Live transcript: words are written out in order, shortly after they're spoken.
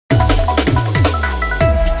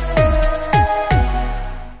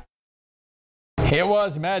It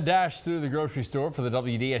was a mad dash through the grocery store for the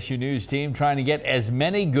WDSU News team, trying to get as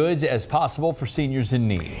many goods as possible for seniors in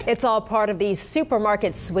need. It's all part of the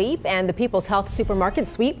supermarket sweep, and the People's Health Supermarket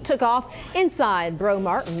Sweep took off inside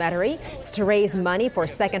Bromart in Metairie. It's to raise money for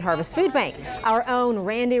Second Harvest Food Bank. Our own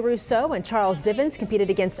Randi, Rousseau and Charles Divins competed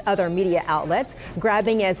against other media outlets,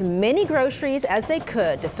 grabbing as many groceries as they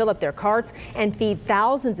could to fill up their carts and feed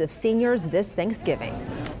thousands of seniors this Thanksgiving.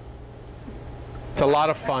 It's a lot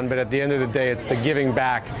of fun, but at the end of the day, it's the giving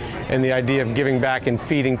back and the idea of giving back and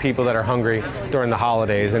feeding people that are hungry during the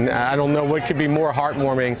holidays. And I don't know what could be more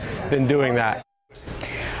heartwarming than doing that.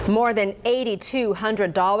 More than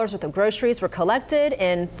 $8,200 worth of groceries were collected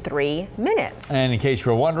in 3 minutes. And in case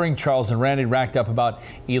you were wondering, Charles and Randy racked up about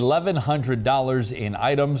 $1,100 in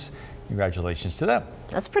items. Congratulations to them.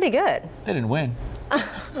 That's pretty good. They didn't win,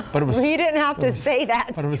 but it was. You didn't have to say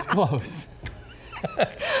that. But it was close.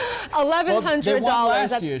 $1,100.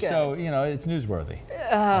 Last year, good. So you know it's newsworthy.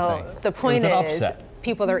 Oh, the point is, upset.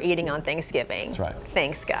 people are eating on Thanksgiving. That's right.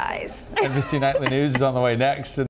 Thanks, guys. NBC Nightly News is on the way next.